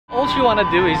she wanna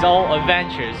do is all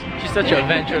adventures. She's such an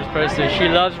adventurous person. She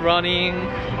loves running,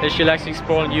 and she likes to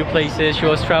explore new places. She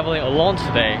was traveling alone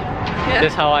today.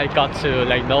 That's how I got to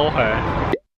like know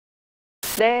her.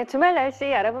 네, 주말 날씨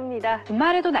알아봅니다.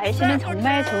 주말에도 날씨는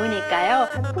정말 좋으니까요.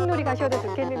 풍놀이 가셔도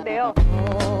좋겠는데요.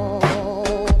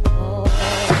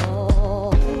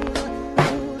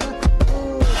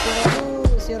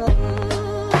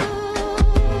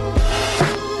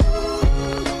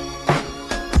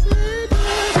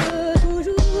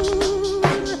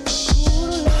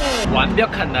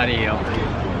 완벽한 날이에요.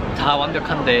 다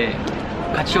완벽한데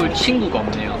같이 올 친구가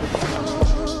없네요.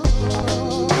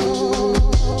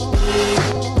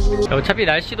 어차피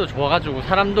날씨도 좋아가지고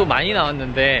사람도 많이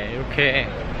나왔는데 이렇게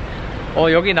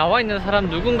여기 나와 있는 사람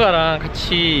누군가랑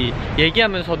같이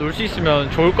얘기하면서 놀 수 있으면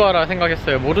좋을 거라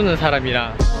생각했어요. 모르는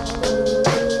사람이랑.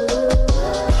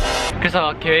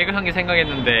 그래서 계획을 한 게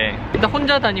생각했는데 일단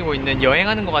혼자 다니고 있는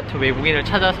여행하는 것 같은 외국인을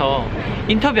찾아서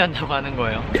인터뷰한다고 하는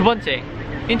거예요. 두 번째,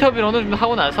 인터뷰를 어느 정도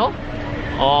하고 나서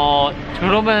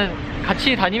그러면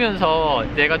같이 다니면서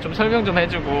내가 좀 설명 좀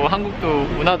해주고 한국도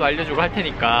문화도 알려주고 할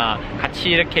테니까 같이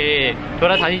이렇게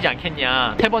돌아다니지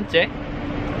않겠냐. 세 번째,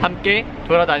 함께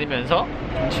돌아다니면서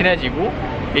좀 친해지고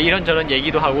이런저런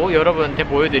얘기도 하고 여러분한테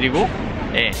보여드리고.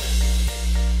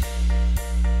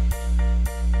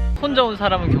 혼자 온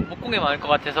사람은 경복궁에 많을 것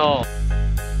같아서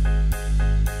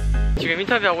지금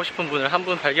인터뷰하고 싶은 분을 한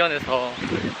분 발견해서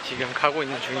지금 가고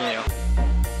있는 중이에요.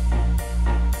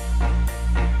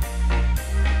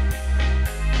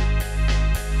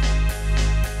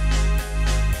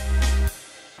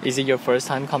 Is it your first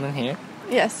time coming here?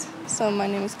 Yes, so my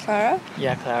name is Clara.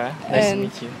 Yeah, Clara. Nice to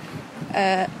meet you.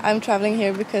 I'm traveling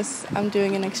here because I'm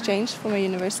doing an exchange for my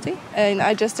university. And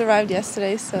I just arrived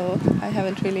yesterday, so I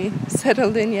haven't really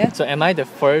settled in yet. So am I the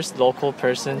first local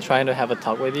person trying to have a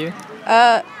talk with you?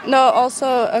 No,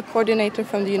 also a coordinator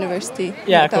from the university.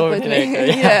 Yeah, coordinator.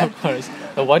 Yeah, of course.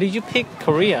 Why did you pick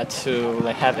Korea to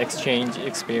have exchange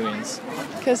experience?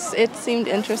 Because it seemed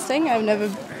interesting.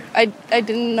 I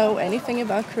didn't know anything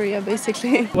about Korea,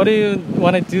 basically. What do you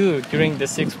want to do during the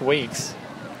 6 weeks?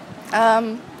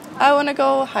 I want to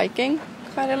go hiking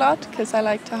quite a lot because I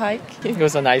like to hike. It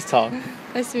was a nice talk.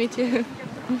 Nice to meet you.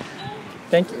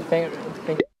 Thank you. Thank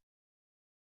you.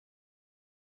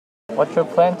 What's your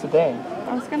plan today?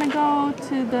 I was gonna go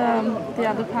to the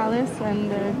other palace and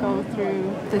go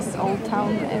through this old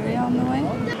town area on the way.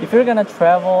 If you're gonna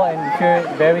travel and if you're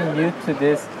very new to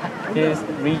this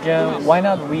region, why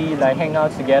not we hang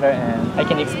out together and I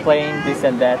can explain this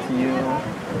and that to you?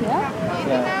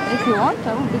 Yeah. If you want,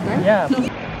 that would be great. Yeah.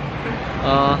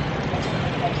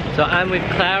 So I'm with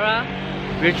Clara.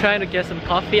 We're trying to get some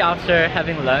coffee after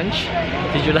having lunch.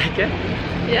 Did you like it?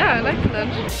 Yeah, I like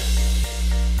lunch.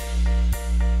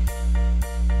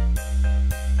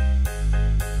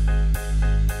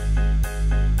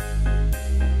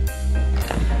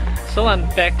 So I'm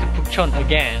back to Pukchon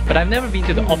again, but I've never been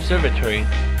to the observatory.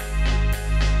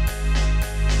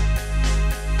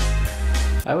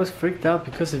 I was freaked out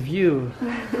because of you.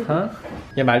 Huh?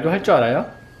 얘 말도 할 줄 알아요?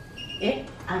 예?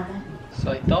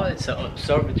 So I thought it's an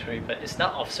observatory, but it's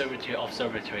not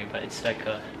observatory, but it's like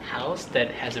a house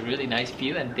that has a really nice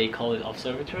view and they call it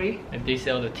observatory and they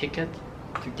sell the ticket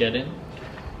to get in.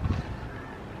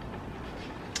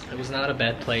 It was not a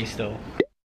bad place though.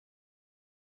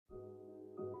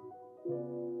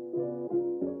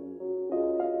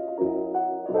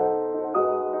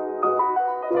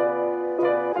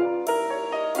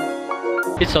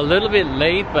 It's a little bit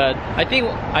late, but I think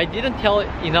I didn't tell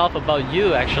enough about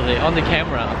you actually on the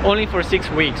camera. Only for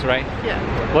 6 weeks, right? Yeah.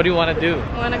 What do you want to do?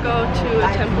 I want to go to a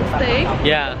temple stay.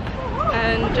 Yeah.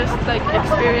 And just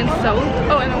experience Seoul.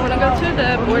 Oh, and I want to go to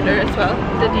the border as well,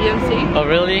 the DMC. Oh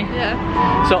really? Yeah.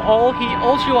 So all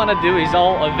she want to do is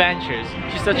all adventures.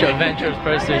 She's such an adventurous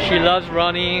person. She loves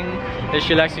running, and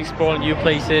she likes to explore new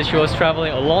places. She was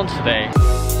traveling alone today.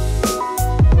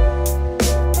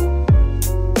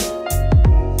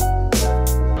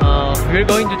 We're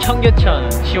going to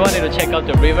Cheonggyecheon. She wanted to check out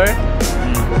the river.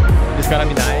 It's gonna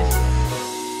be nice.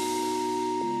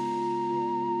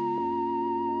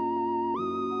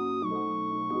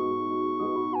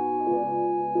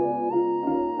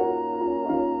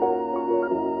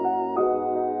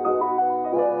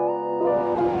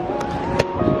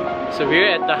 So we're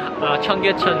at the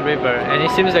Cheonggyecheon river and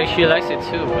it seems like she likes it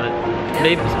too, but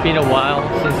maybe it's been a while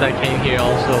since I came here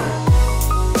also.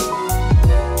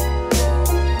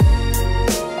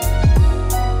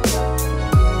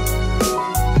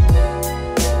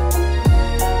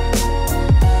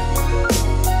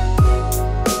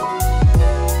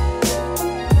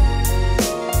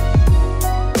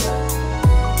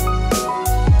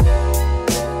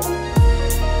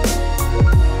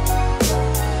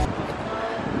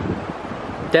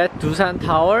 that Dusan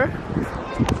Tower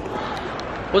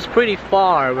was pretty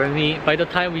far by the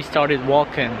time we started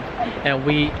walking, and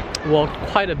we walked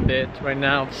quite a bit right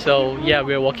now. So yeah,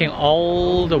 we're walking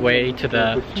all the way to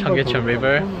the Cheonggyecheon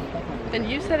River. And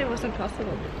you said it was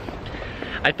impossible.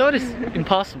 I thought it's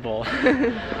impossible.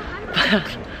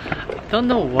 But I don't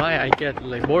know why I get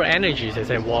like more energies as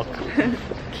I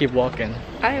keep walking.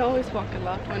 I always walk a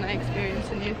lot when I experience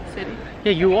a new city.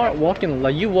 Yeah, you are walking,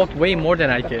 like you walked way more than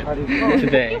I did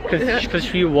today. Because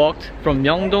she walked from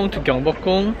Myeongdong to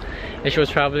Gyeongbokgung, and she was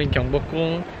traveling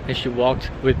Gyeongbokgung, and she walked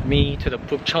with me to the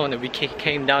Bukchon, and we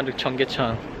came down to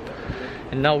Cheonggyecheon.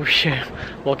 And now we're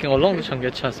walking along the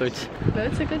Cheonggyecheon, so it's... But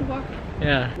it's a good walk.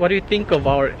 Yeah. What do you think of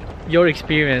your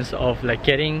experience of like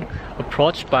getting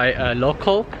approached by a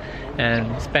local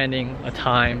and spending a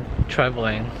time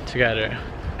traveling together?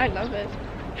 I love it.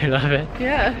 You love it?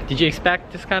 Yeah. Did you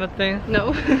expect this kind of thing?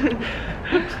 No.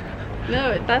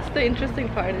 No, that's the interesting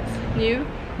part. It's new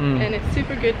and it's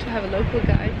super good to have a local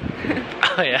guide.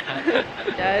 Oh yeah.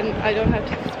 Yeah, and I don't have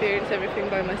to experience everything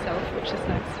by myself, which is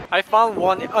nice. I found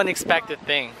one unexpected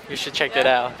thing. You should check that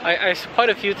out. I quite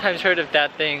a few times heard of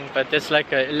that thing, but it's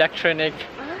like a electronic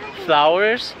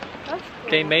flowers.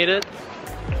 They made it.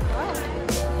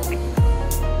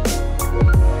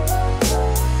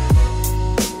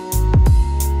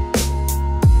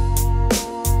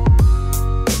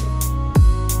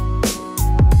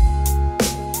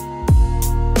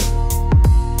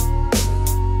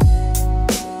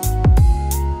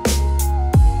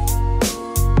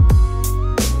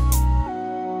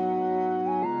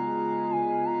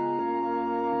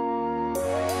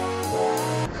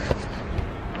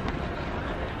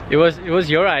 It was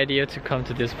your idea to come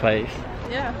to this place.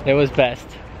 Yeah. It was best.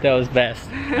 That was best.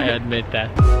 I admit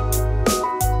that.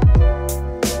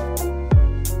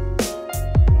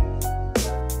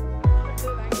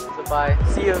 So bye.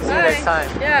 See you next time.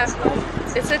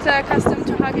 Yeah. Is it a custom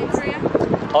to hug in Korea?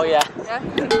 Oh yeah. Yeah.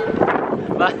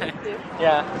 Bye.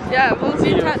 Yeah. Yeah, we'll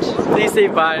be in touch. Please say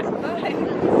bye. Bye.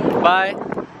 Bye.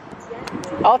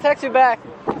 I'll text you back.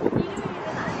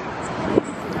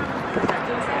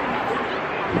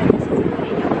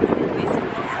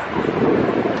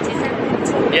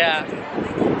 Yeah,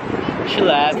 she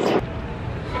left.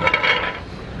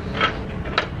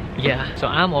 Yeah, so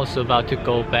I'm also about to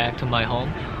go back to my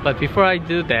home, but before I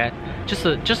do that, just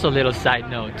a little side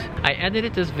note. I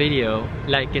edited this video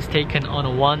like it's taken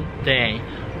on one day,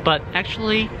 but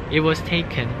actually it was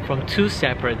taken from 2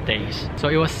 separate days. So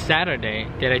it was Saturday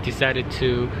that I decided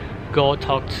to go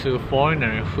talk to a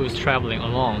foreigner who's traveling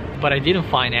alone, but I didn't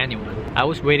find anyone. I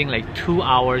was waiting like 2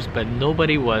 hours, but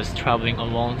nobody was traveling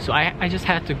alone, so I just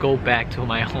had to go back to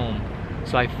my home.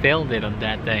 So I failed it on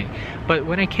that day. But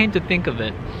when I came to think of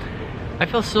it, I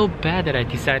felt so bad that I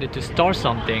decided to start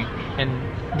something and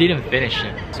didn't finish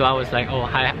it. So I was like, oh,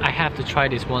 I have to try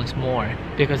this once more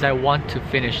because I want to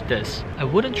finish this. I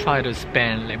wouldn't try to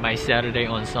spend like my Saturday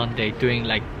on Sunday doing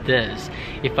like this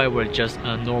if I were just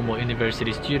a normal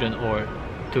university student or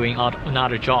doing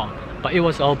another job. But it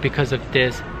was all because of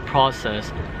this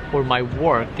process or my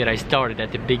work that I started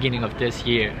at the beginning of this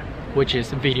year, which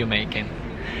is video making.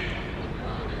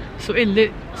 So it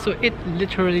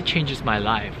literally changes my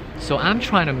life. So I'm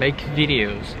trying to make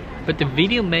videos, but the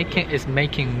video making is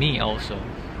making me also,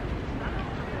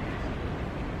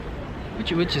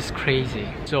 which is crazy.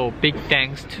 So big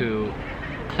thanks to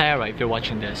Clara if you're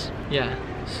watching this. Yeah,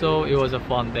 so it was a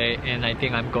fun day and I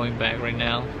think I'm going back right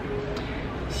now.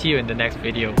 See you in the next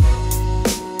video.